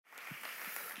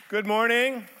Good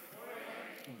morning.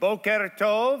 Boker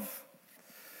Tov.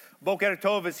 Boker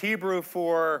Tov is Hebrew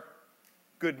for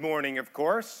good morning, of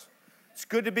course. It's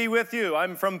good to be with you.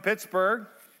 I'm from Pittsburgh,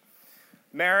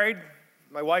 married.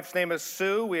 My wife's name is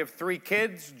Sue. We have 3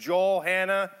 kids, Joel,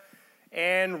 Hannah,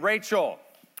 and Rachel.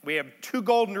 We have 2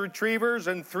 golden retrievers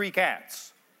and 3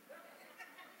 cats.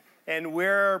 And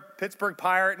we're Pittsburgh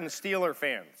Pirate and Steeler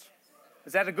fans.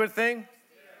 Is that a good thing?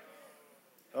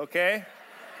 Okay.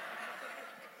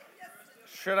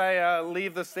 Should I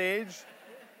leave the stage?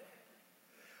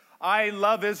 I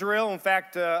love Israel. In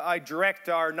fact, I direct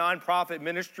our nonprofit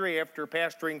ministry after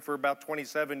pastoring for about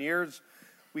 27 years.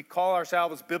 We call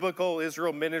ourselves Biblical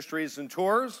Israel Ministries and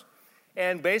Tours.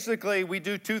 And basically, we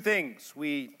do 2 things.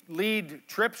 We lead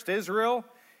trips to Israel,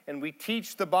 and we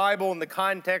teach the Bible in the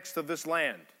context of this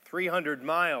land. 300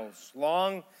 miles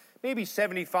long, maybe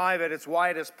 75 at its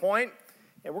widest point.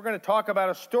 And we're going to talk about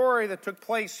a story that took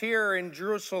place here in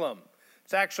Jerusalem.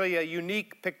 It's actually a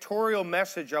unique pictorial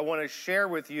message I want to share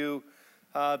with you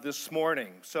this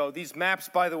morning. So these maps,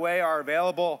 by the way, are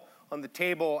available on the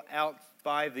table out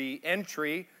by the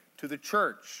entry to the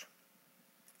church.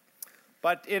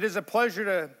 But it is a pleasure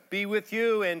to be with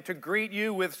you and to greet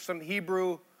you with some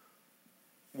Hebrew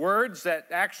words that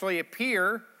actually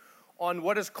appear on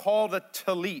what is called a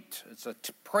talit. It's a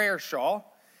prayer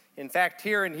shawl. In fact,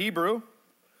 here in Hebrew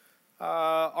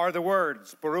are the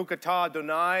words, Baruch atah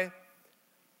Adonai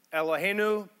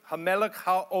Eloheinu hamelech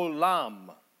haolam,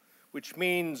 which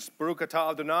means, Baruch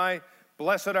atah Adonai,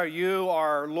 blessed are you,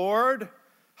 our Lord,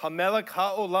 hamelech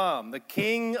haolam, the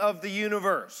King of the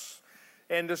universe.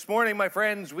 And this morning, my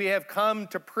friends, we have come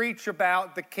to preach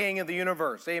about the King of the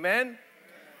universe. Amen? Amen.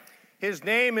 His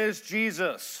name is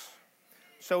Jesus.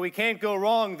 So we can't go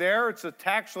wrong there. It's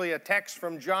actually a text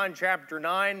from John chapter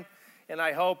 9. And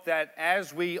I hope that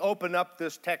as we open up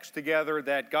this text together,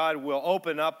 that God will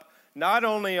open up not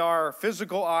only our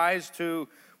physical eyes to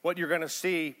what you're going to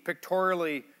see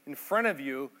pictorially in front of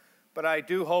you, but I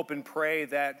do hope and pray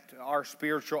that our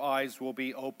spiritual eyes will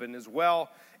be open as well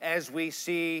as we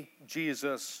see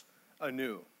Jesus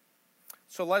anew.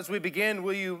 So as we begin,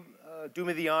 will you do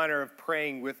me the honor of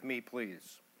praying with me,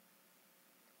 please?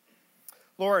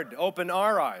 Lord, open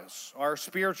our eyes, our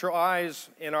spiritual eyes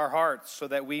in our hearts, so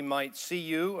that we might see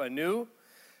you anew.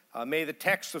 May the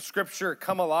text of Scripture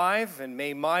come alive, and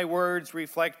may my words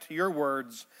reflect your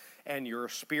words and your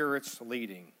Spirit's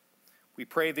leading. We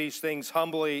pray these things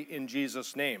humbly in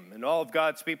Jesus' name. And all of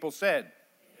God's people said,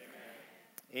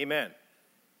 Amen. Amen.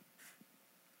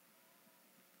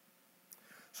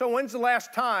 So when's the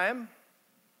last time?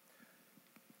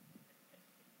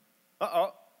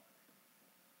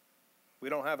 We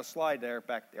don't have a slide there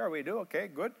back there. We do? Okay,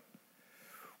 good.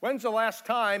 When's the last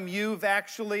time you've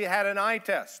actually had an eye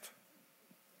test?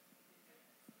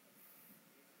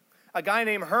 A guy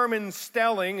named Herman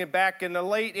Stelling, back in the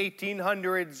late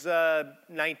 1800s, or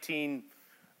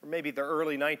maybe the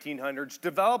early 1900s,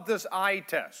 developed this eye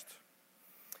test.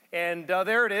 And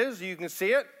there it is. You can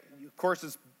see it. Of course,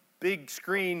 it's big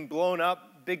screen, blown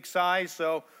up, big size.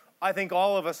 So I think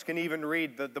all of us can even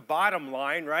read the bottom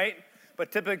line, right? But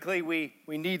typically we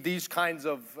need these kinds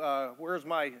of, where's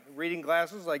my reading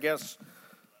glasses? I guess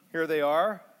here they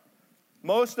are.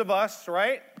 Most of us,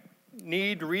 right,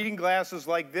 need reading glasses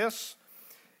like this.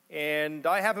 And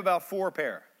I have about 4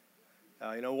 pair.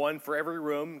 One for every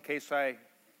room in case I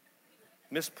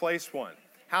misplace one.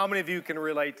 How many of you can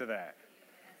relate to that?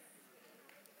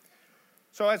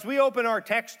 So as we open our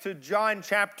text to John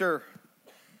chapter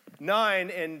 9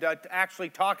 and actually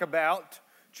talk about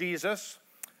Jesus,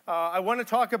 I want to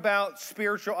talk about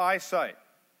spiritual eyesight,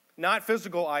 not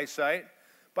physical eyesight,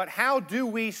 but how do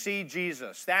we see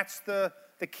Jesus? That's the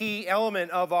key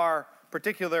element of our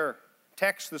particular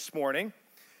text this morning.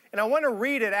 And I want to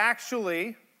read it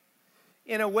actually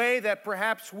in a way that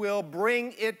perhaps will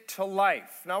bring it to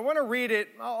life. Now I want to read it,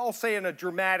 I'll say in a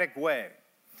dramatic way.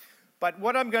 But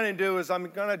what I'm going to do is I'm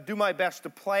going to do my best to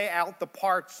play out the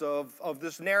parts of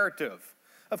this narrative.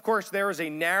 Of course, there is a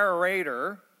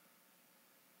narrator.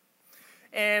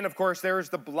 And, of course, there is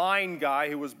the blind guy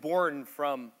who was born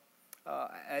from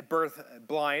at birth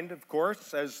blind, of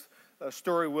course, as the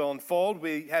story will unfold.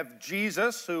 We have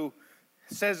Jesus, who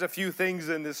says a few things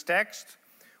in this text.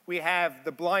 We have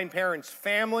the blind parent's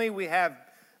family. We have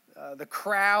the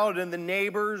crowd and the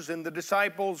neighbors and the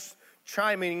disciples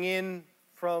chiming in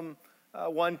from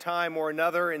one time or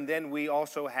another. And then we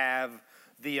also have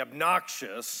the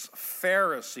obnoxious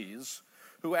Pharisees,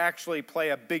 who actually play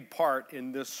a big part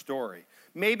in this story.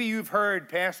 Maybe you've heard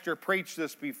Pastor preach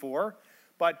this before,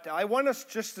 but I want us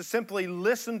just to simply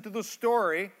listen to the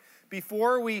story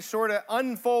before we sort of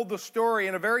unfold the story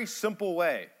in a very simple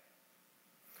way.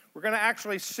 we're going to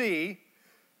actually see,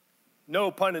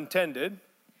 no pun intended,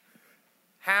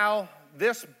 how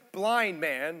this blind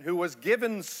man who was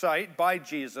given sight by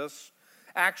Jesus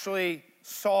actually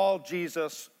saw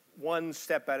Jesus one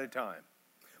step at a time.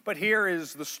 But here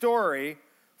is the story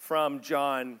from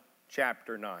John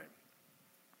chapter 9.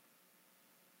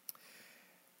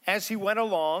 As he went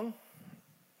along,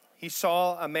 he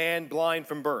saw a man blind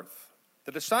from birth.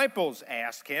 The disciples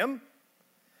asked him,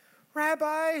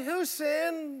 "Rabbi, who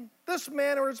sinned, this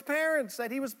man or his parents,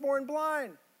 that he was born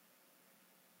blind?"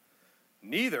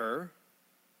 "Neither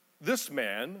this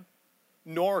man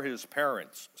nor his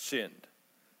parents sinned,"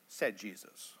 said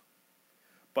Jesus.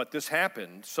 "But this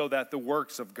happened so that the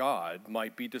works of God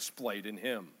might be displayed in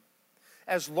him.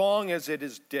 As long as it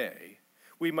is day,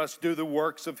 we must do the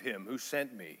works of him who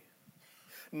sent me.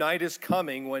 Night is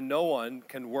coming when no one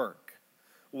can work.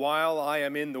 While I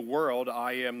am in the world,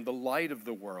 I am the light of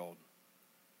the world."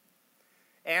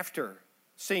 After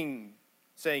saying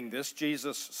this,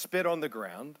 Jesus spit on the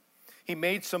ground. He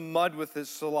made some mud with his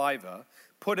saliva,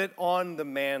 put it on the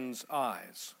man's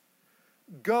eyes.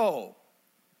 "Go,"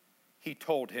 he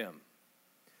told him,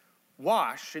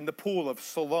 "wash in the pool of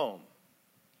Siloam."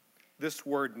 This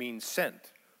word means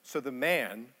sent. So the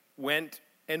man went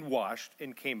and washed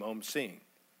and came home seeing.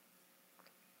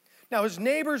 Now his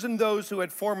neighbors and those who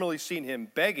had formerly seen him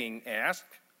begging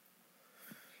asked,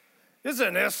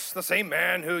 "Isn't this the same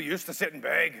man who used to sit and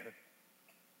beg?"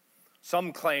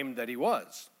 Some claimed that he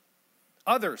was.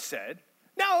 Others said,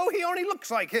 "No, he only looks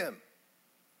like him."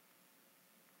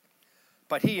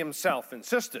 But he himself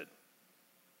insisted,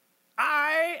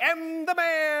 "I am the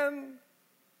man."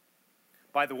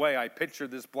 By the way, I picture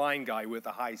this blind guy with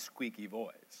a high squeaky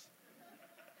voice.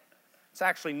 It's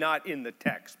actually not in the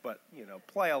text, but,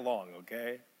 play along,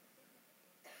 okay?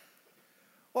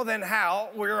 "Well, then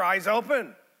how were your eyes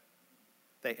open?"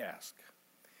 they asked.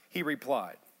 He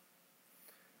replied,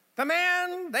 "The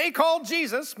man they called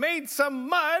Jesus made some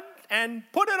mud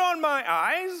and put it on my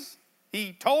eyes.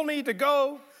 He told me to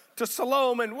go to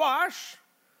Siloam and wash.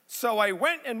 So I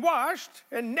went and washed,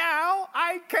 and now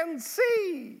I can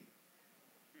see."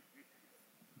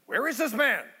 "Where is this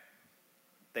man?"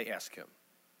 they asked him.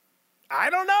 "I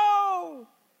don't know,"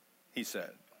 he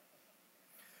said.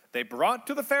 They brought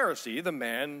to the Pharisee the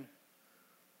man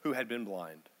who had been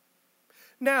blind.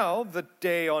 Now, the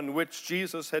day on which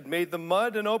Jesus had made the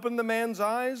mud and opened the man's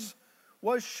eyes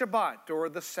was Shabbat, or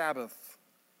the Sabbath.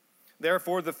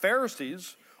 Therefore, the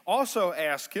Pharisees also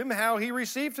asked him how he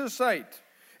received his sight.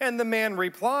 And the man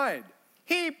replied,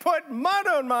 "He put mud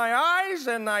on my eyes,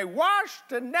 and I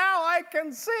washed, and now I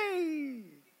can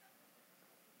see."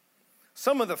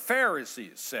 Some of the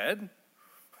Pharisees said,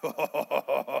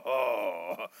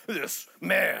 "This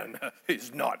man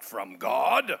is not from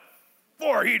God,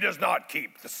 for he does not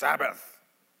keep the Sabbath."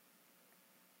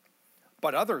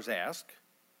 But others asked,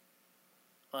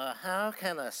 "How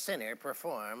can a sinner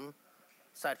perform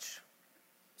such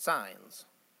signs?"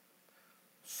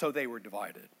 So they were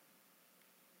divided.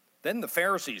 Then the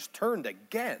Pharisees turned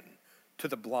again to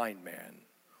the blind man.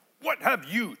 "What have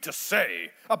you to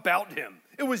say about him?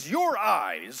 It was your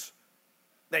eyes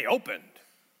they opened."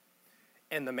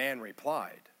 And the man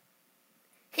replied,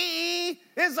 "He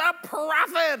is a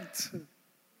prophet."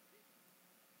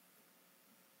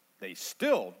 They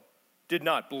still did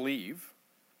not believe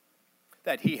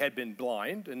that he had been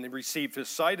blind and received his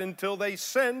sight until they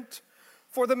sent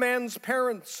for the man's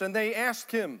parents, and they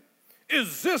asked him,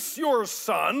 "Is this your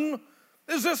son?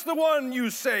 Is this the one you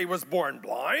say was born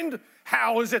blind?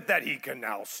 How is it that he can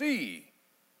now see?"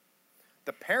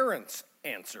 The parents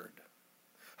answered,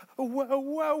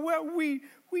 Well, we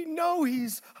know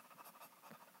he's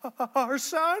our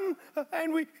son,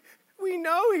 and we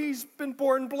know he's been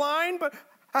born blind, but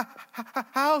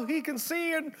how he can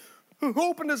see and who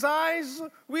opened his eyes,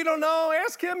 we don't know.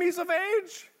 Ask him, he's of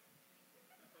age."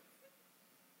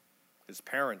 His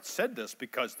parents said this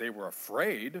because they were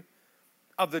afraid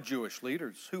of the Jewish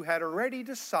leaders, who had already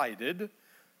decided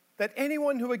that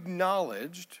anyone who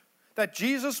acknowledged that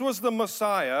Jesus was the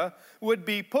Messiah would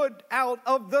be put out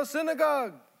of the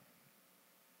synagogue.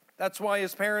 That's why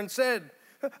his parents said,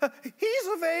 "He's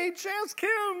of age, ask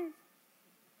him."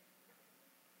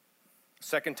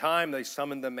 Second time they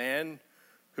summoned the man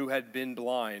who had been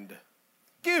blind.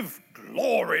 "Give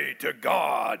glory to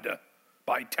God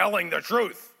by telling the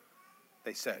truth,"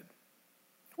 they said.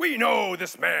 "We know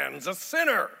this man's a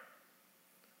sinner."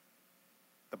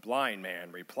 The blind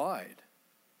man replied,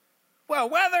 "Well,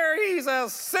 whether he's a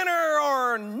sinner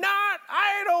or not,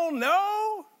 I don't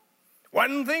know.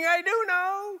 One thing I do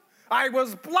know, I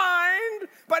was blind,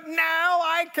 but now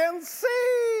I can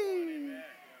see."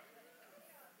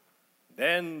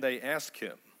 Then they ask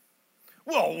him,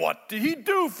 "Well, what did he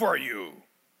do for you?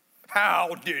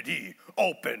 How did he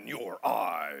open your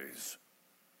eyes?"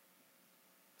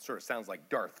 Sort of sounds like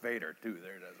Darth Vader too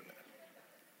there, doesn't it?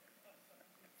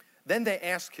 Then they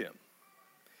ask him,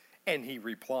 and he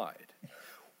replied,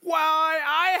 "Why,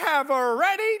 I have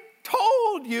already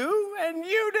told you, and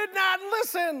you did not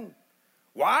listen.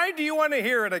 Why do you want to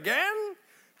hear it again?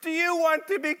 Do you want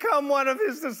to become one of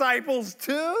his disciples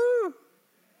too?"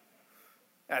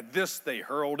 At this, they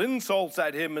hurled insults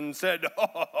at him and said,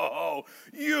 "Oh,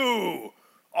 you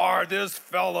are this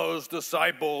fellow's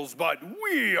disciples, but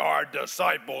we are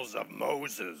disciples of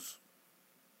Moses.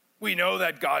 We know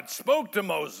that God spoke to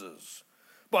Moses,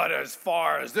 but as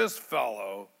far as this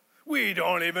fellow, we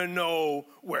don't even know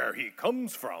where he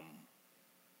comes from."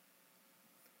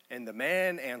 And the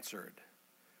man answered,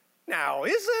 "Now,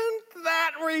 isn't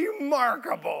that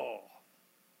remarkable?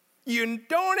 You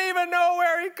don't even know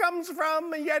where he comes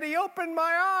from, and yet he opened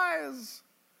my eyes.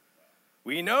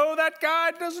 We know that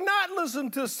God does not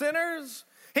listen to sinners.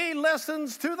 He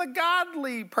listens to the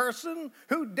godly person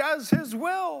who does his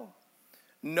will.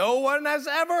 No one has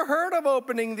ever heard of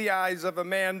opening the eyes of a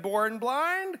man born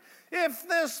blind. If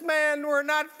this man were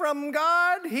not from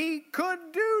God, he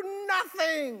could do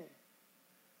nothing."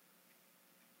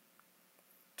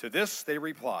 To this they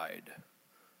replied,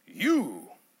 "You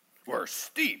were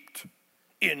steeped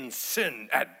in sin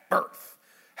at birth.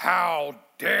 How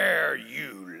dare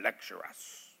you lecture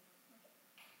us?"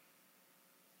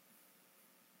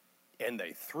 And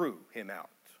they threw him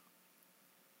out.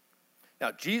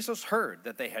 Now Jesus heard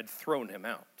that they had thrown him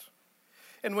out.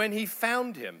 And when he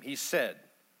found him, he said,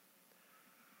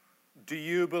 "Do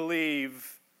you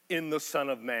believe in the Son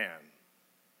of Man?"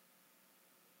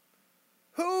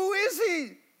 "Who is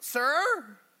he,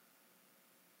 sir?"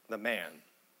 the man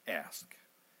asked.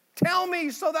 "Tell me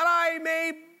so that I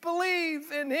may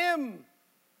believe in him."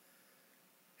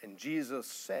 And Jesus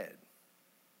said,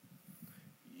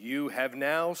 "You have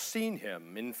now seen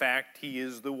him. In fact, he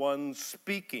is the one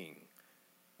speaking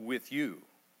with you."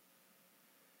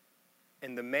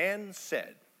 And the man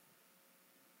said,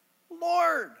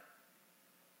 "Lord,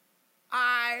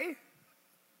 I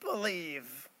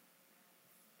believe."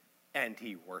 And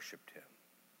he worshiped him.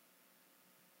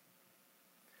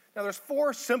 Now, there's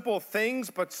four simple things,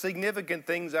 but significant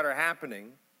things that are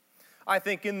happening, I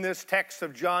think, in this text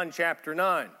of John chapter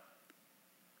 9.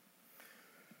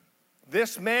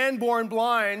 This man born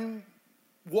blind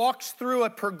walks through a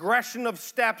progression of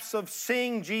steps of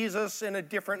seeing Jesus in a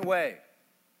different way.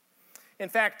 In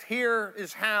fact, here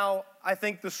is how I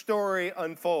think the story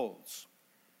unfolds.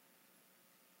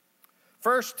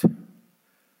 First,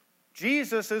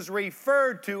 Jesus is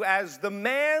referred to as the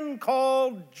man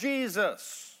called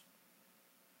Jesus.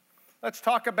 Let's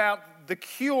talk about the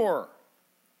cure.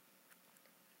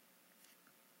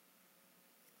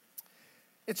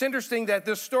 It's interesting that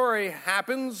this story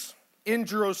happens in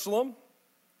Jerusalem.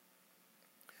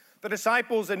 The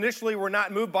disciples initially were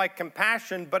not moved by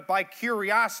compassion, but by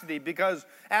curiosity, because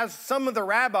as some of the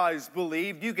rabbis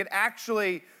believed, you could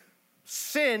actually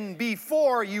sin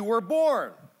before you were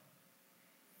born.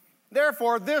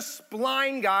 Therefore, this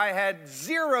blind guy had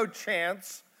zero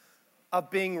chance of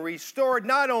being restored,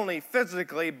 not only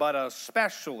physically, but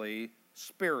especially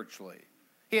spiritually.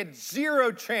 He had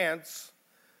zero chance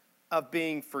of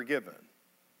being forgiven.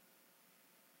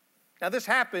 Now, this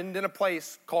happened in a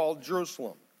place called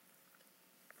Jerusalem.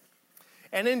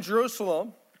 And in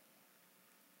Jerusalem,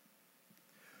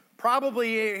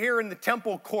 probably here in the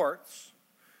temple courts,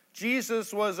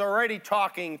 Jesus was already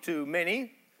talking to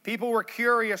many. People were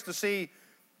curious to see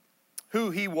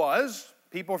who he was.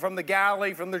 People from the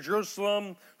Galilee, from the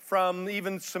Jerusalem, from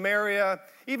even Samaria,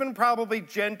 even probably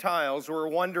Gentiles were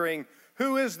wondering,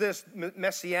 who is this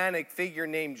messianic figure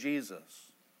named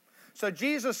Jesus? So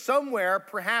Jesus somewhere,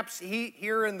 perhaps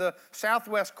here in the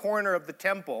southwest corner of the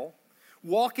temple,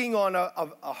 walking on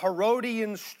a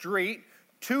Herodian street,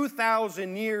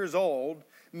 2,000 years old,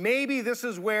 maybe this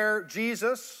is where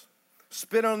Jesus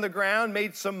spit on the ground,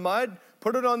 made some mud,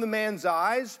 put it on the man's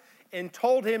eyes, and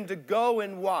told him to go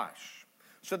and wash.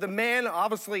 So the man,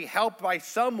 obviously helped by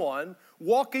someone,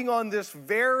 walking on this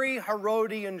very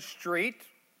Herodian street,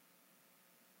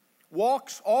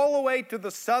 walks all the way to the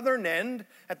southern end,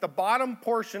 at the bottom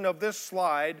portion of this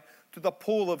slide, to the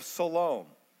pool of Siloam.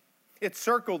 It's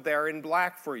circled there in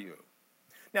black for you.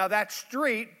 Now that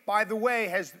street, by the way,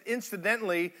 has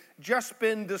incidentally just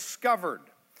been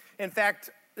discovered. In fact,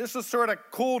 this is sort of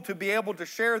cool to be able to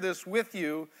share this with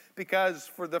you, because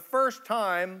for the first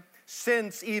time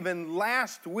since even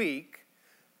last week,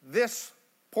 this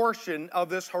portion of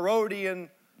this Herodian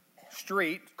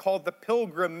street called the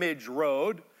Pilgrimage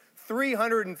Road.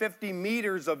 350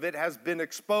 meters of it has been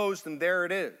exposed, and there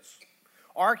it is.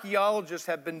 Archaeologists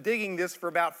have been digging this for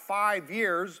about 5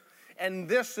 years, and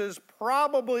this is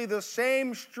probably the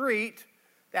same street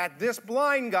that this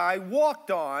blind guy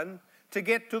walked on to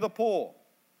get to the pool.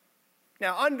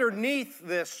 Now, underneath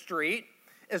this street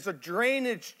is a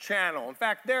drainage channel. In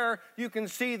fact, there you can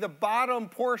see the bottom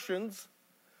portions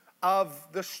of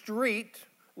the street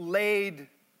laid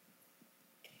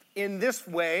in this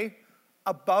way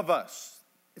above us.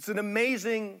 It's an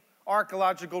amazing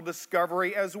archaeological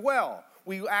discovery as well.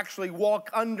 We actually walk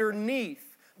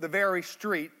underneath the very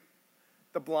street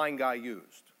the blind guy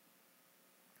used.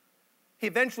 He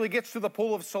eventually gets to the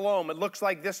Pool of Siloam. It looks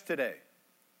like this today.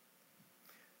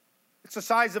 It's the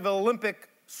size of an Olympic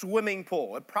swimming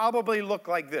pool. It probably looked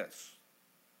like this.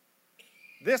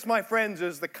 This, my friends,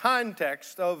 is the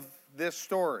context of this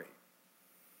story.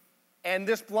 And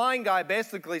this blind guy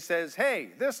basically says, hey,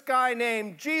 this guy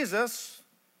named Jesus,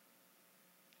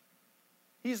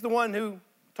 he's the one who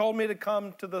told me to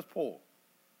come to this pool.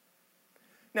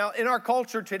 Now, in our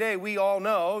culture today, we all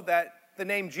know that the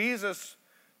name Jesus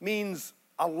means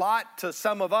a lot to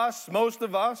some of us, most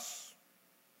of us,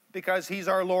 because he's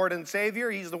our Lord and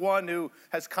Savior. He's the one who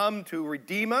has come to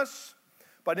redeem us.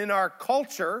 But in our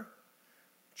culture,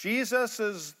 Jesus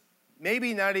is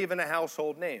maybe not even a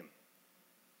household name.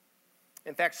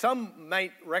 In fact, some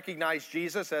might recognize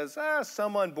Jesus as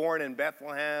someone born in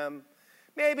Bethlehem.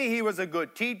 Maybe he was a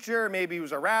good teacher. Maybe he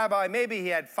was a rabbi. Maybe he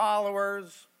had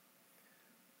followers.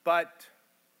 But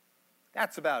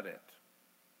that's about it.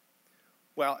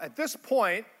 Well, at this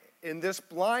point in this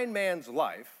blind man's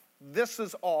life, this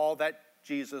is all that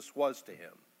Jesus was to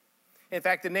him. In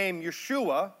fact, the name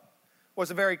Yeshua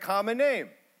was a very common name.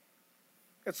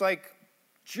 It's like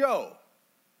Joe,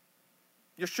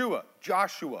 Yeshua,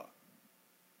 Joshua.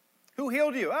 Who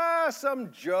healed you?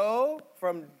 Some Joe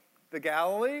from the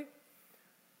Galilee.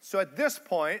 So at this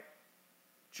point,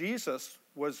 Jesus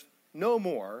was no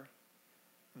more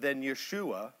than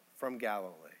Yeshua from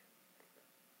Galilee.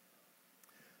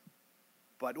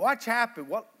 But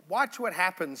watch what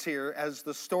happens here as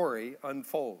the story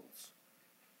unfolds.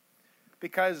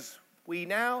 Because we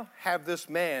now have this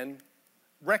man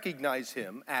recognize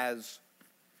him as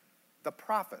the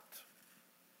prophet.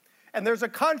 And there's a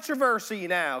controversy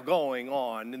now going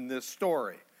on in this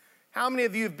story. How many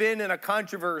of you have been in a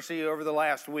controversy over the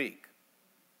last week?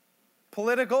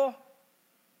 Political?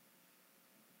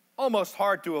 Almost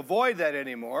hard to avoid that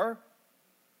anymore.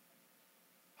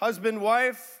 Husband,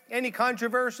 wife, any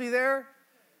controversy there?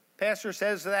 Pastor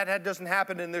says that doesn't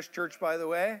happen in this church, by the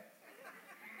way.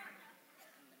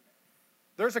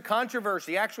 There's a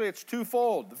controversy. Actually, it's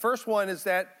twofold. The first one is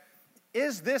that,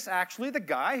 is this actually the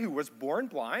guy who was born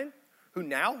blind, who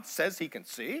now says he can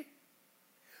see?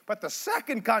 But the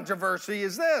second controversy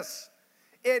is this.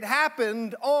 It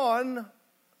happened on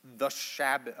the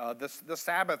Sabbath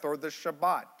or the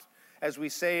Shabbat, as we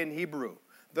say in Hebrew,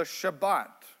 the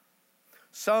Shabbat.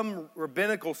 Some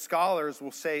rabbinical scholars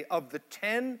will say of the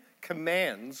 10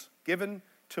 commands given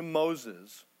to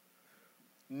Moses,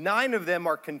 9 of them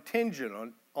are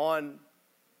contingent on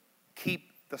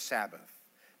keep the Sabbath.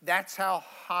 That's how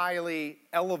highly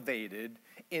elevated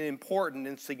and important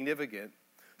and significant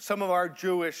some of our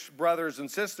Jewish brothers and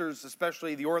sisters,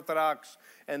 especially the Orthodox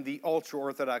and the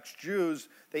ultra-Orthodox Jews,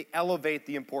 they elevate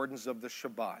the importance of the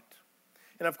Shabbat.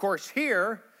 And of course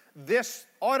here, this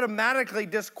automatically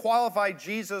disqualified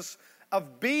Jesus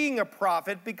of being a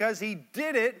prophet because he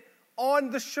did it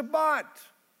on the Shabbat.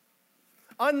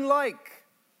 Unlike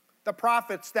the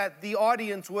prophets that the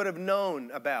audience would have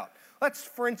known about. Let's,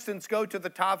 for instance, go to the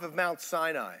top of Mount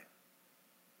Sinai,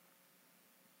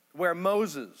 where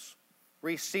Moses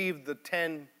received the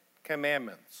 10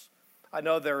 commandments. I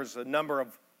know there's a number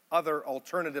of other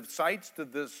alternative sites to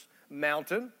this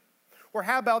mountain. Or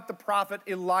how about the prophet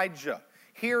Elijah?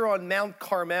 Here on Mount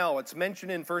Carmel, it's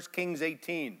mentioned in 1 Kings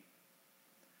 18.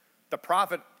 The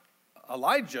prophet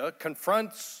Elijah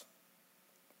confronts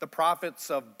the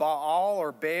prophets of Baal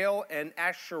or Baal and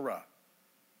Asherah.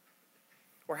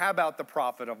 Or how about the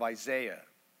prophet of Isaiah,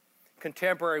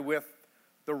 contemporary with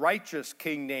the righteous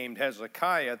king named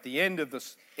Hezekiah at the end of the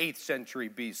 8th century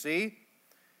BC.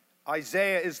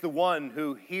 Isaiah is the one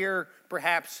who here,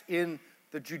 perhaps in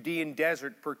the Judean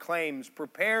desert, proclaims,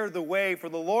 prepare the way for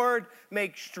the Lord,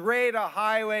 make straight a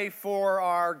highway for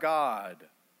our God.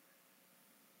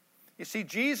 You see,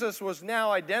 Jesus was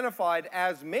now identified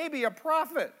as maybe a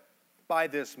prophet by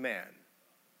this man.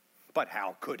 But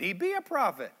how could he be a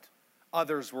prophet?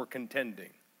 Others were contending,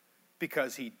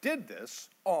 because he did this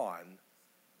on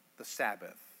the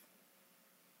Sabbath.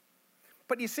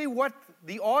 But you see, what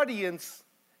the audience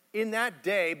in that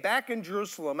day, back in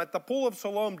Jerusalem, at the Pool of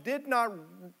Siloam, did not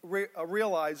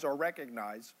realize or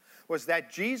recognize was that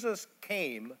Jesus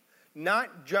came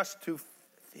not just to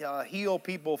heal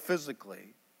people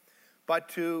physically, but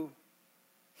to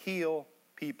heal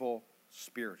people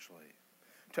spiritually,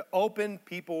 to open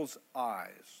people's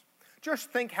eyes. Just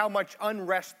think how much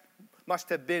unrest must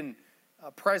have been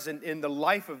present in the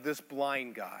life of this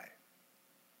blind guy.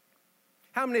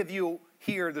 How many of you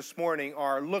here this morning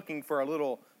are looking for a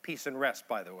little peace and rest,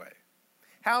 by the way?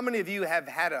 How many of you have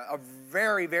had a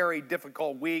very, very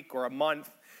difficult week or a month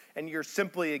and you're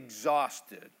simply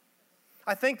exhausted?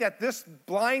 I think that this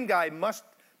blind guy must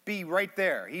be right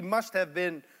there. He must have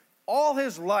been all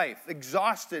his life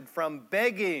exhausted from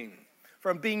begging,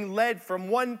 from being led from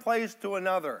one place to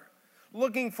another,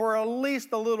 looking for at least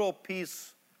a little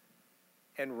peace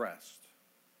and rest.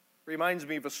 Reminds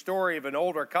me of a story of an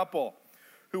older couple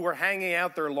who were hanging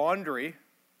out their laundry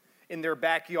in their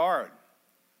backyard.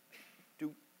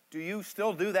 Do you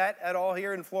still do that at all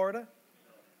here in Florida?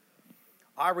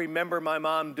 I remember my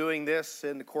mom doing this,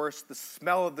 and of course the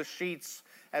smell of the sheets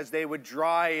as they would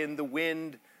dry in the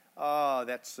wind.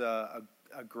 That's a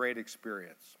great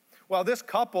experience. Well, this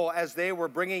couple, as they were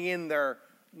bringing in their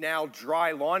now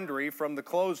dry laundry from the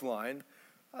clothesline,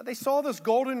 they saw this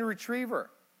golden retriever.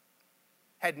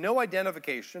 Had no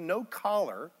identification, no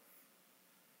collar,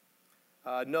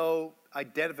 no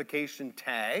identification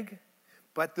tag,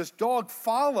 but this dog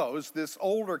follows this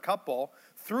older couple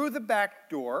through the back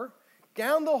door,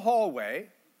 down the hallway.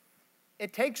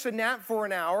 It takes a nap for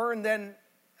an hour, and then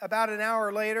about an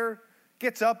hour later,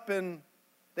 gets up and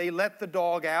they let the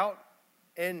dog out,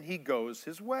 and he goes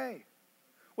his way.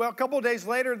 Well, a couple of days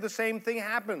later, the same thing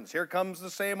happens. Here comes the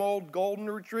same old golden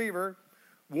retriever,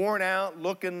 worn out,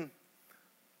 looking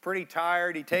pretty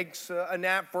tired. He takes a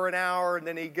nap for an hour, and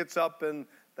then he gets up and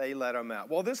they let him out.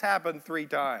 Well, this happened 3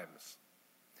 times.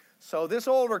 So this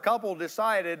older couple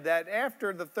decided that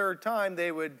after the 3rd time,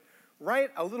 they would write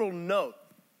a little note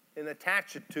and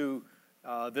attach it to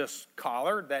this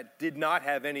collar that did not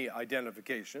have any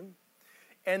identification.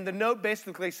 And the note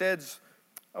basically says,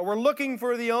 we're looking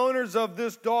for the owners of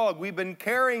this dog. We've been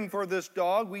caring for this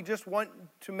dog. We just want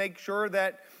to make sure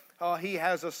that he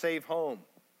has a safe home.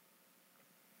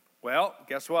 Well,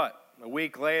 guess what? A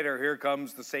week later, here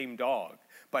comes the same dog.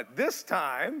 But this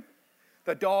time,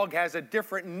 the dog has a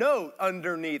different note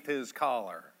underneath his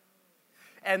collar.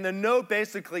 And the note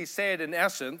basically said, in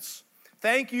essence,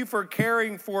 thank you for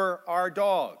caring for our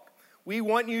dog. We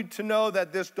want you to know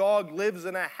that this dog lives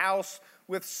in a house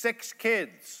with 6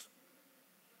 kids,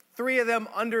 3 of them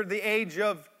under the age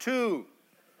of 2.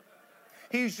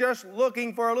 He's just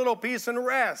looking for a little peace and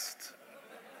rest.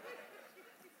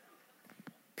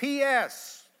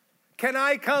 P.S. Can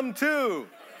I come too?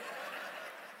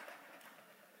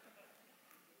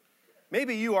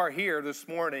 Maybe you are here this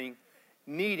morning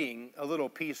needing a little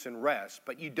peace and rest,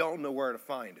 but you don't know where to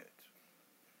find it.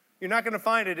 You're not going to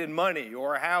find it in money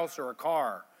or a house or a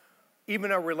car,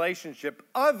 even a relationship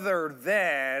other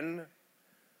than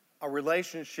a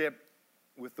relationship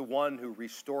with the one who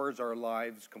restores our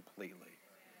lives completely.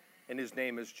 And his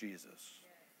name is Jesus.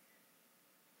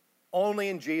 Only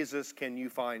in Jesus can you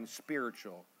find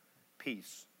spiritual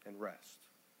peace and rest.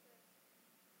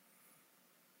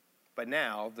 But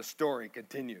now the story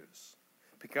continues,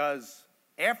 because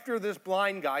after this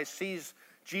blind guy sees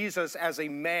Jesus as a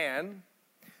man,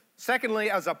 secondly,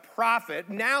 as a prophet,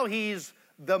 now he's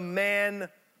the man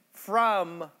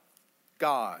from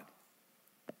God.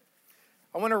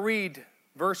 I want to read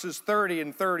verses 30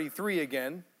 and 33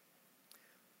 again.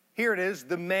 Here it is.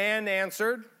 The man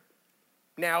answered.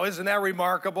 Now, isn't that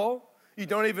remarkable? You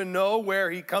don't even know where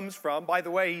he comes from. By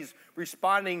the way, he's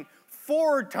responding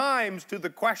 4 times to the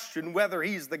question whether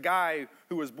he's the guy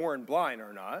who was born blind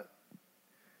or not.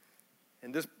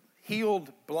 And this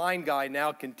healed blind guy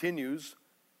now continues.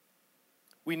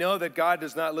 We know that God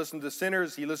does not listen to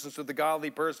sinners. He listens to the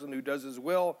godly person who does his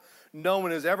will. No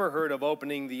one has ever heard of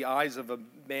opening the eyes of a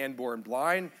man born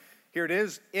blind. Here it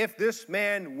is. If this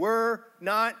man were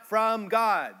not from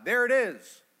God. There it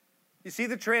is. You see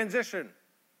the transition.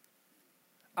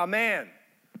 A man,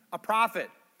 a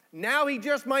prophet. Now he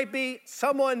just might be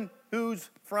someone who's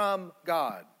from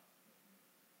God.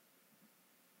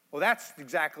 Well, that's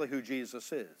exactly who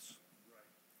Jesus is.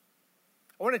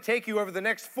 I want to take you over the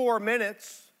next 4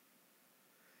 minutes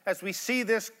as we see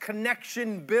this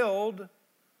connection build.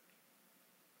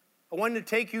 I want to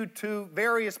take you to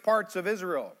various parts of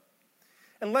Israel.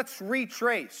 And let's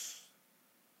retrace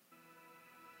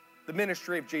the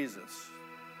ministry of Jesus.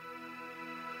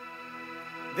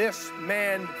 This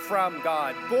man from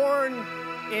God, born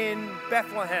in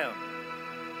Bethlehem,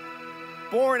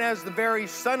 born as the very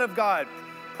Son of God,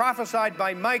 prophesied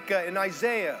by Micah and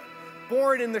Isaiah,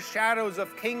 born in the shadows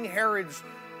of King Herod's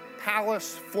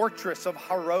palace fortress of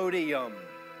Herodium,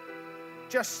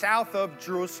 just south of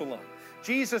Jerusalem.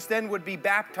 Jesus then would be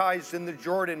baptized in the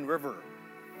Jordan River,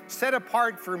 set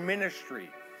apart for ministry.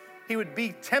 He would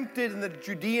be tempted in the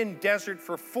Judean desert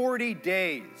for 40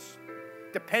 days,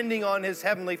 depending on his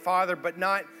heavenly Father, but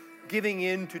not giving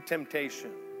in to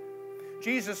temptation.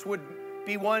 Jesus would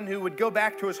be one who would go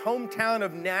back to his hometown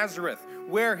of Nazareth,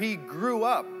 where he grew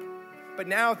up. But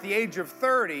now at the age of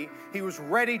 30, he was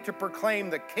ready to proclaim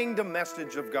the kingdom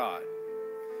message of God.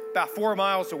 About 4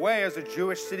 miles away is a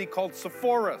Jewish city called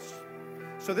Sepphoris.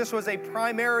 So this was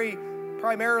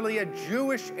primarily a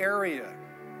Jewish area.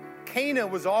 Cana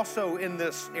was also in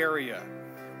this area,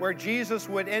 where Jesus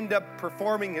would end up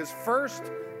performing his first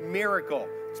miracle.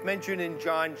 It's mentioned in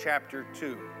John chapter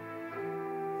 2.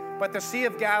 But the Sea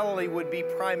of Galilee would be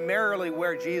primarily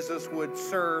where Jesus would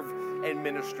serve and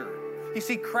minister. You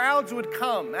see, crowds would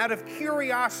come out of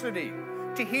curiosity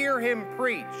to hear him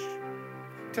preach,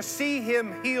 to see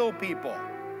him heal people,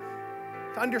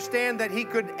 to understand that he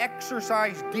could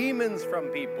exorcise demons from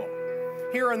people.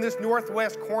 Here in this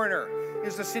northwest corner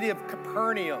is the city of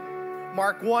Capernaum.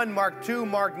 Mark 1, Mark 2,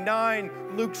 Mark 9,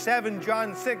 Luke 7,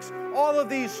 John 6, all of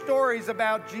these stories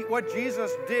about what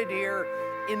Jesus did here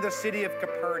in the city of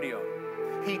Capernaum.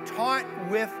 He taught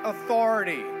with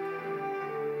authority.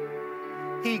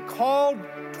 He called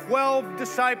 12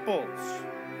 disciples.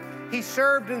 He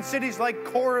served in cities like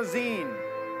Chorazin,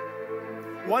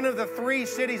 one of the 3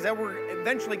 cities that were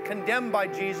eventually condemned by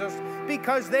Jesus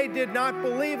because they did not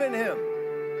believe in him.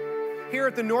 Here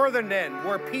at the northern end,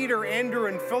 where Peter, Andrew,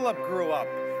 and Philip grew up,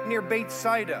 near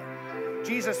Bethsaida,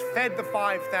 Jesus fed the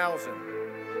 5,000.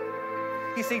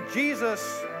 You see, Jesus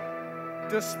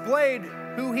displayed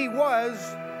who he was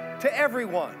to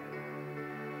everyone.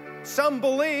 Some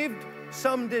believed,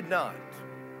 some did not.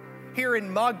 Here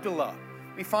in Magdala,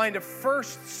 we find a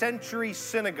first-century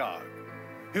synagogue.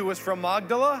 Who was from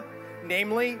Magdala?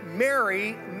 Namely,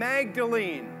 Mary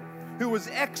Magdalene, who was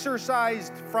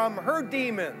exorcised from her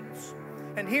demons.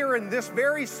 And here in this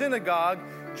very synagogue,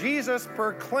 Jesus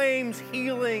proclaims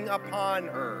healing upon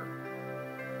her.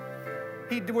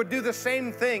 He would do the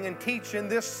same thing and teach in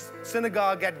this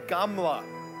synagogue at Gamla,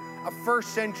 a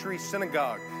first-century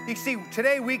synagogue. You see,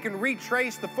 today we can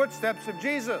retrace the footsteps of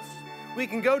Jesus. We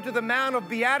can go to the Mount of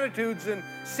Beatitudes and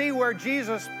see where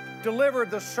Jesus delivered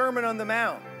the Sermon on the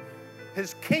Mount,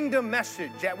 his kingdom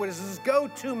message. That was his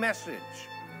go-to message.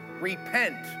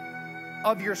 Repent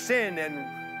of your sin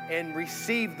and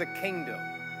receive the kingdom.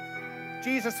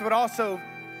 Jesus would also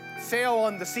sail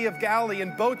on the Sea of Galilee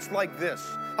in boats like this,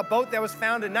 a boat that was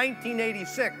found in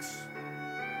 1986.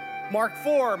 Mark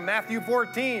 4, Matthew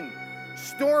 14,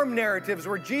 storm narratives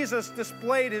where Jesus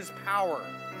displayed his power.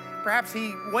 Perhaps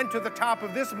he went to the top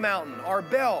of this mountain,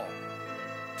 Arbel,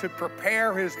 to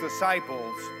prepare his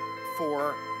disciples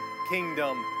for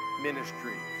kingdom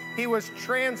ministry. He was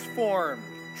transformed,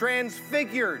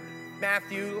 transfigured,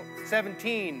 Matthew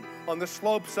 17, on the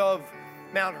slopes of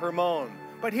Mount Hermon.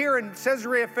 But here in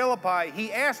Caesarea Philippi,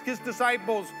 he asked his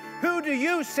disciples, "Who do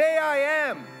you say I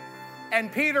am?"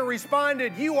 And Peter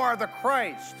responded, "You are the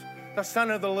Christ, the Son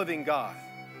of the living God."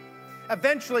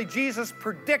 Eventually, Jesus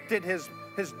predicted his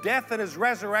death and his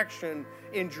resurrection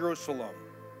in Jerusalem.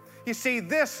 You see,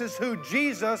 this is who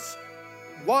Jesus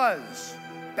was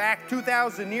back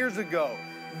 2,000 years ago.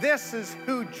 This is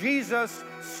who Jesus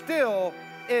still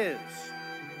is.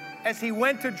 As he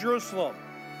went to Jerusalem,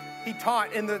 he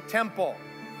taught in the temple.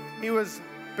 He was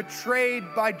betrayed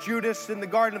by Judas in the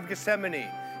Garden of Gethsemane.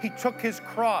 He took his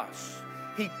cross.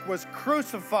 He was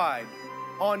crucified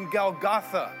on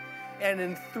Golgotha. And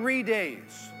in 3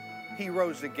 days, he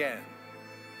rose again.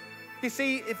 You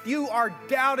see, if you are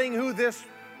doubting who this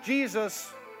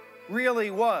Jesus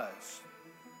really was,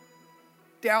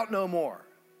 doubt no more.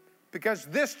 Because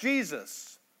this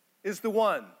Jesus is the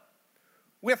one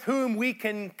with whom we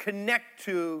can connect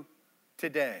to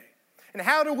today. And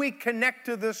how do we connect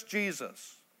to this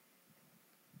Jesus?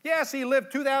 Yes, he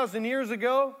lived 2,000 years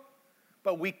ago,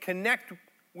 but we connect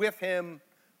with him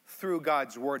through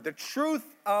God's word, the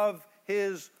truth of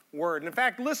his word. And in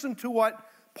fact, listen to what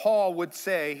Paul would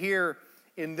say here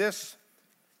in this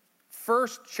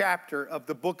first chapter of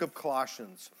the book of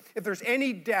Colossians. If there's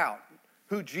any doubt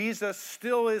who Jesus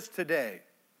still is today,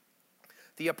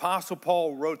 the Apostle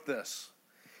Paul wrote this: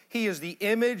 "He is the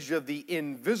image of the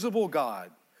invisible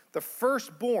God, the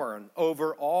firstborn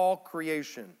over all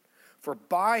creation. For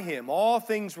by him all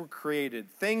things were created,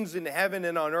 things in heaven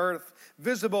and on earth,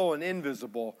 visible and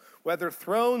invisible, whether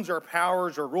thrones or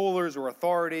powers or rulers or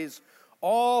authorities,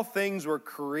 all things were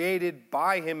created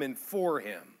by him and for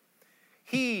him.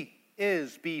 He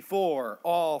is before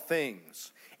all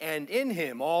things, and in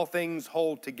him all things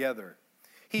hold together.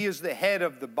 He is the head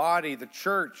of the body, the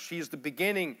church. He is the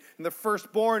beginning and the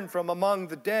firstborn from among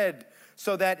the dead,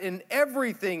 so that in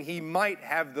everything he might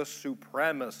have the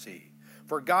supremacy.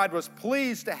 For God was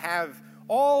pleased to have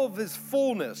all of his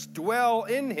fullness dwell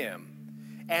in him,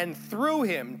 and through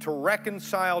him to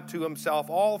reconcile to himself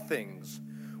all things,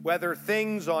 whether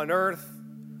things on earth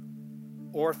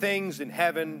or things in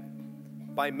heaven,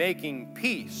 by making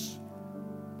peace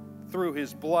through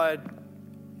his blood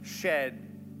shed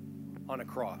on a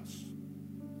cross.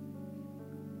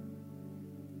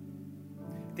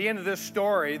 At the end of this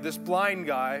story, this blind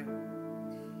guy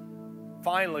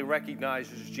finally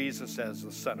recognizes Jesus as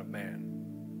the Son of Man.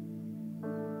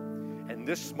 And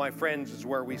this, my friends, is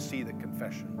where we see the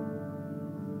confession.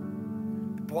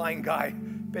 The blind guy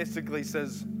basically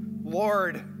says,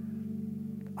 Lord,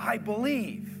 I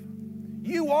believe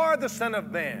you are the Son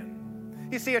of Man.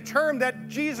 You see, a term that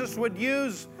Jesus would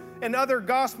use and other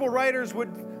gospel writers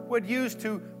would use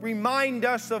to remind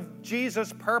us of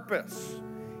Jesus' purpose.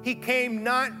 He came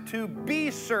not to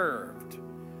be served,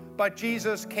 but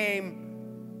Jesus came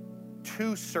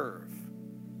to serve.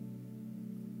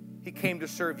 He came to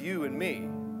serve you and me.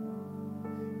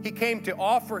 He came to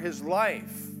offer his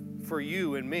life for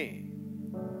you and me,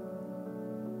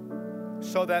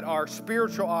 so that our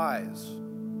spiritual eyes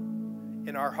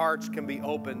and our hearts can be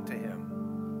open to him.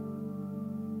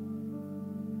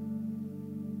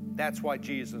 That's why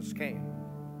Jesus came.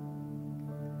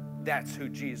 That's who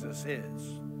Jesus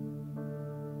is.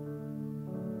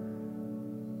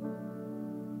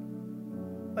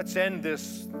 Let's end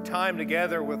this time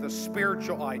together with a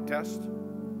spiritual eye test,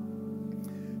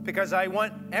 because I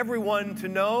want everyone to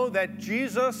know that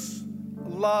Jesus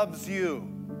loves you.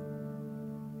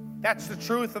 That's the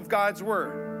truth of God's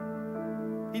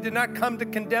word. He did not come to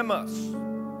condemn us,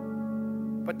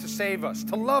 but to save us,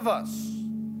 to love us.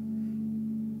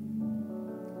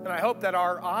 And I hope that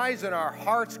our eyes and our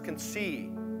hearts can see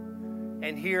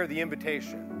and hear the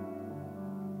invitation,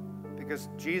 because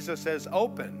Jesus says,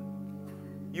 open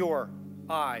your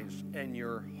eyes and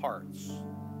your hearts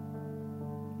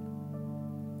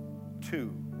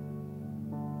to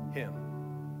him.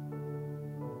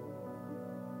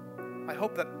 I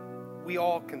hope that we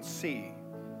all can see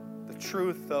the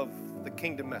truth of the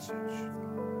kingdom message.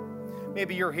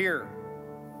 Maybe you're here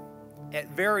at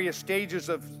various stages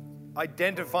of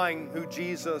identifying who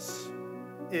Jesus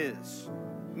is.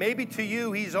 Maybe to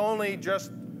you, he's only just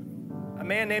a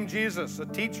man named Jesus, a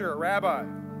teacher, a rabbi.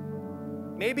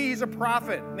 Maybe he's a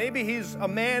prophet. Maybe he's a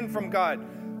man from God.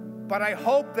 But I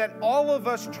hope that all of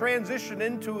us transition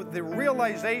into the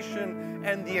realization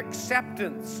and the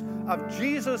acceptance of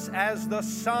Jesus as the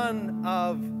Son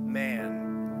of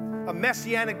Man, a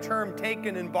messianic term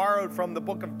taken and borrowed from the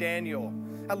book of Daniel.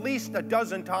 At least a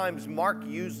dozen times Mark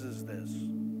uses this.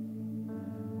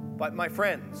 But my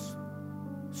friends,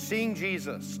 seeing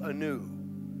Jesus anew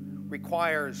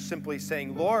requires simply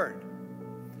saying, Lord,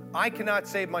 I cannot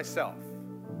save myself.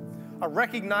 I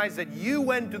recognize that you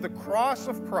went to the cross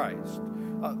of Christ,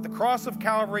 the cross of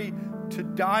Calvary, to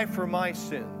die for my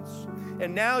sins.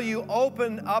 And now you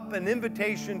open up an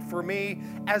invitation for me,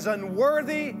 as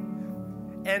unworthy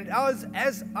and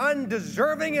as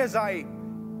undeserving as I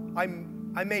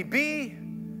may be.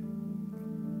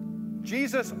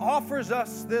 Jesus offers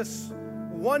us this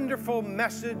wonderful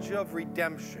message of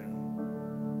redemption,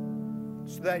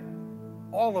 so that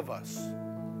all of us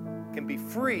can be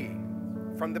free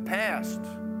from the past,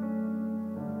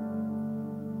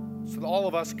 so that all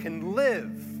of us can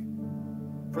live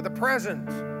for the present,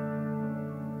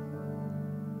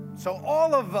 so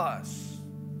all of us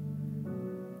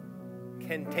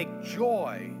can take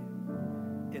joy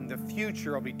in the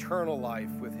future of eternal life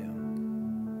with him.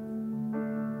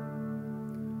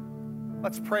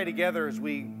 Let's pray together as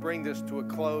we bring this to a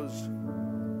close,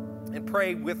 and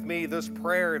pray with me this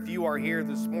prayer if you are here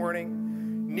this morning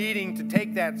needing to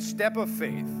take that step of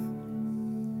faith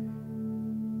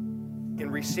in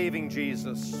receiving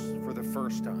Jesus for the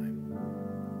first time.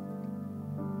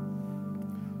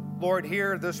 Lord,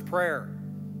 hear this prayer.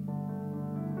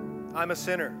 I'm a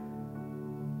sinner.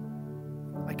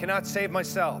 I cannot save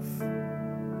myself.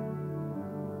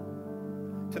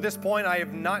 To this point, I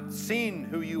have not seen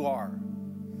who you are.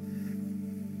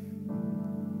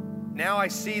 Now I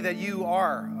see that you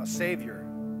are a Savior,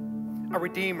 a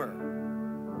Redeemer,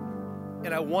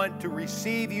 and I want to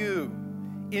receive you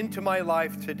into my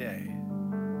life today.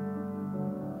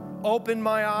 Open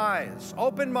my eyes,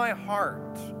 open my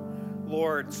heart,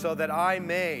 Lord, so that I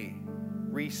may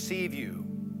receive you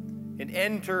and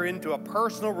enter into a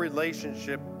personal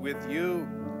relationship with you,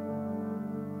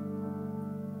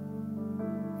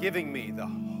 giving me the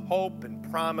hope and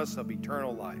promise of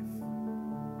eternal life.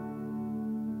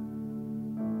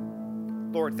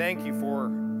 Lord, thank you for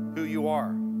who you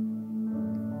are,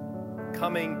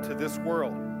 coming to this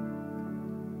world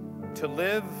to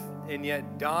live and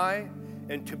yet die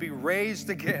and to be raised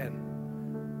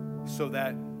again so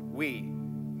that we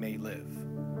may live.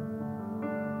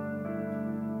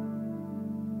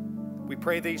 We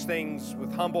pray these things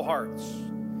with humble hearts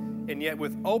and yet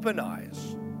with open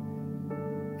eyes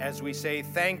as we say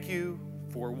thank you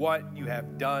for what you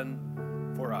have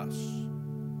done for us.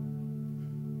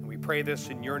 And we pray this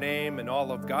in your name, and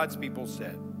all of God's people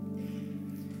said,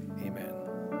 amen.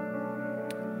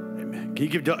 Amen. Can you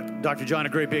give Dr. John a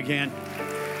great big hand?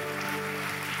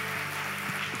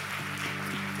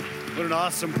 What an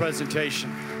awesome presentation.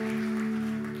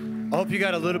 I hope you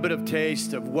got a little bit of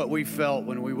taste of what we felt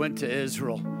when we went to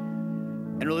Israel.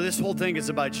 And really, this whole thing is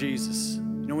about Jesus.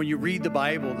 You know, when you read the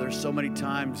Bible, there's so many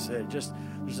times that there's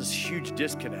this huge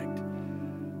disconnect.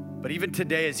 But even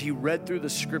today, as he read through the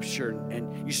scripture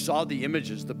and you saw the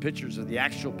images, the pictures of the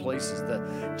actual places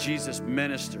that Jesus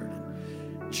ministered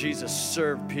and Jesus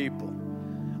served people,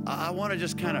 I want to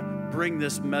just kind of bring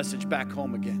this message back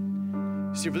home again.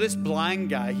 See, for this blind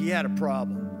guy, he had a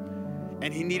problem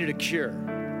and he needed a cure.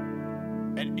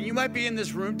 And you might be in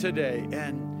this room today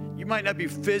and you might not be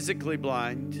physically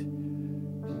blind,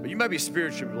 but you might be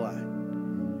spiritually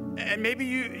blind. And maybe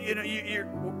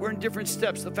we're in different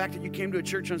steps. The fact that you came to a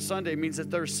church on Sunday means that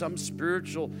there's some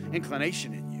spiritual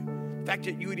inclination in you. The fact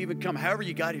that you would even come, however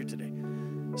you got here today.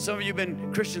 Some of you have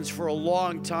been Christians for a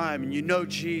long time and you know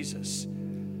Jesus.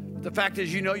 But the fact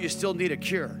is, you know you still need a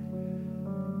cure.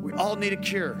 We all need a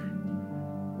cure.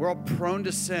 We're all prone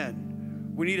to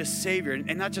sin. We need a Savior,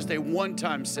 and not just a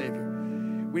one-time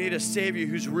Savior. We need a Savior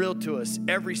who's real to us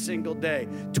every single day,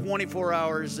 24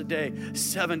 hours a day,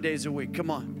 7 days a week.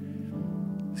 Come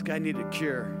on. This guy needed a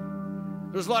cure.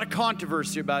 There's a lot of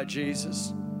controversy about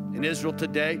Jesus in Israel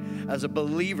today. As a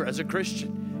believer, as a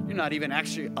Christian, you're not even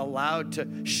actually allowed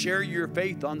to share your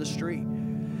faith on the street.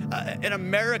 In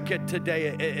America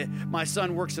today, my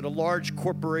son works at a large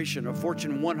corporation, a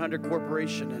Fortune 100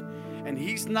 corporation, and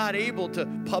he's not able to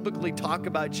publicly talk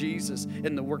about Jesus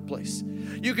in the workplace.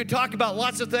 You can talk about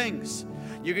lots of things.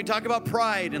 You can talk about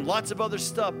pride and lots of other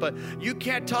stuff, but you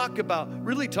can't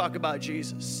really talk about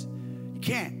Jesus. You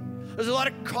can't. There's a lot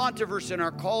of controversy in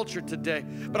our culture today,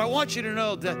 but I want you to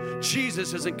know that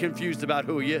Jesus isn't confused about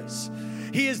who he is.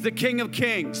 He is the King of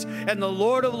Kings and the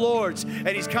Lord of Lords, and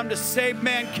he's come to save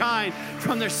mankind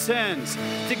from their sins,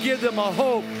 to give them a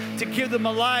hope, to give them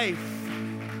a life.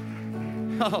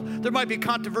 Oh, there might be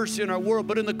controversy in our world,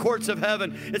 but in the courts of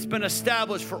heaven, it's been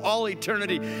established for all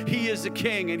eternity. He is the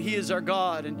King, and he is our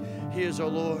God, and he is our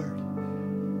Lord.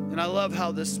 And I love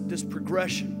how this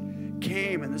progression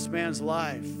came in this man's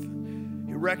life.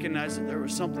 He recognized that there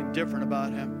was something different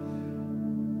about him.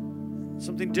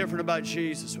 Something different about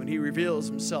Jesus when he reveals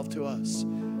himself to us.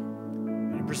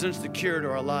 And he presents the cure to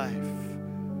our life.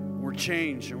 We're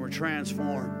changed and we're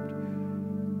transformed.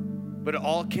 But it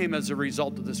all came as a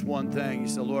result of this one thing. He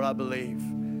said, Lord, I believe,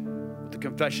 with the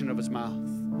confession of his mouth.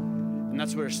 And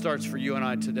that's where it starts for you and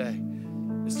I today.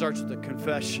 It starts with the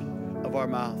confession of our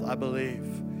mouth. I believe.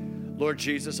 Lord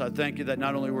Jesus, I thank you that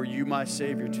not only were you my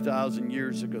Savior 2,000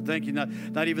 years ago, thank you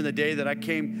not even the day that I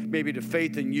came maybe to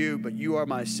faith in you, but you are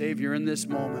my Savior in this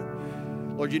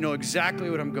moment. Lord, you know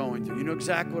exactly what I'm going through. You know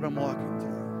exactly what I'm walking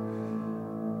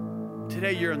through.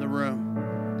 Today you're in the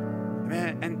room.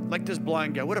 Man, and like this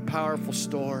blind guy, what a powerful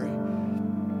story.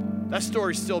 That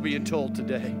story's still being told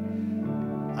today. I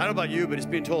don't know about you, but it's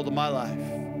being told in my life.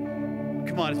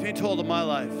 Come on, it's being told in my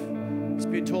life. It's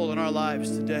being told in our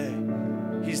lives today.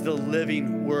 He's the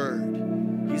living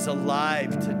Word. He's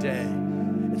alive today.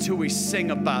 It's who we sing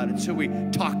about. It's who we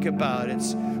talk about.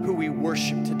 It's who we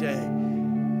worship today.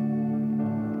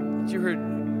 You heard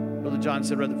Brother John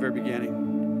said right at the very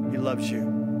beginning, he loves you.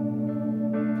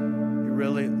 He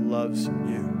really loves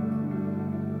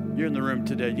you. You're in the room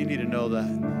today. You need to know that.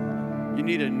 You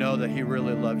need to know that he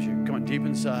really loves you. Come on, deep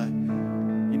inside.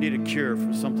 You need a cure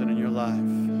for something in your life.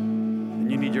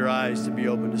 You need your eyes to be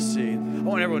open to see. I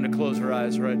want everyone to close their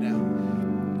eyes right now.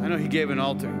 I know he gave an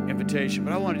altar invitation,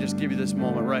 but I want to just give you this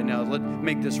moment right now.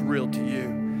 Make this real to you.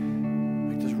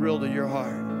 Make this real to your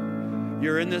heart.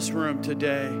 You're in this room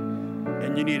today,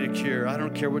 and you need a cure. I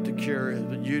don't care what the cure is,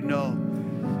 but you know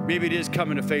Maybe it is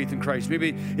coming to faith in Christ.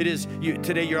 Maybe it is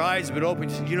today your eyes have been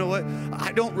opened. You say, you know what?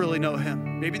 I don't really know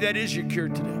him. Maybe that is your cure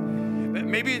today.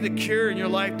 Maybe the cure in your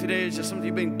life today is just something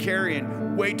you've been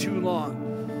carrying way too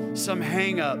long. Some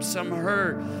hang up, some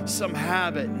hurt, some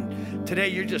habit. And today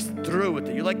you're just through with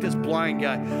it. You're like this blind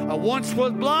guy. I once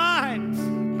was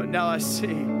blind, but now I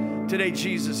see. Today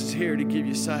Jesus is here to give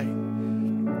you sight.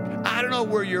 I don't know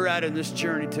where you're at in this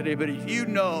journey today, but if you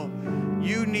know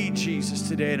you need Jesus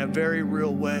today in a very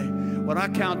real way, when I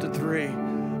count to 3,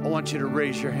 I want you to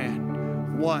raise your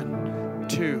hand. 1,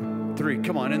 2, 3.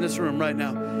 Come on, in this room right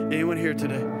now. Anyone here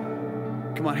today?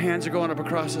 Come on, hands are going up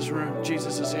across this room.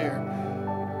 Jesus is here.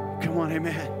 Come on,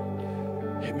 amen.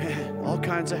 Amen. All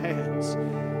kinds of hands.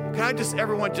 Can I just,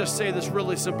 everyone just say this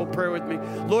really simple prayer with me?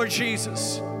 Lord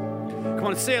Jesus. Come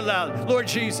on, say it loud. Lord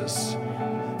Jesus,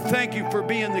 thank you for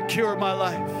being the cure of my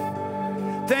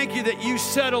life. Thank you that you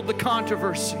settled the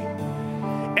controversy.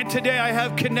 And today I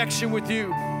have connection with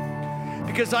you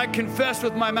because I confess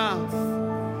with my mouth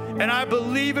and I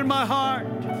believe in my heart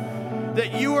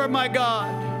that you are my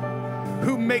God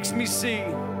who makes me see.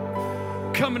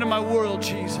 Come into my world,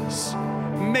 Jesus.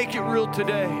 Make it real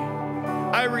today.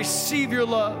 I receive your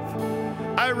love.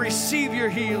 I receive your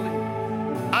healing.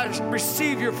 I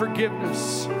receive your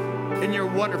forgiveness in your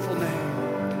wonderful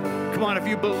name. Come on, if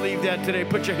you believe that today,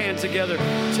 put your hands together.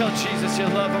 Tell Jesus you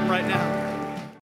love him right now.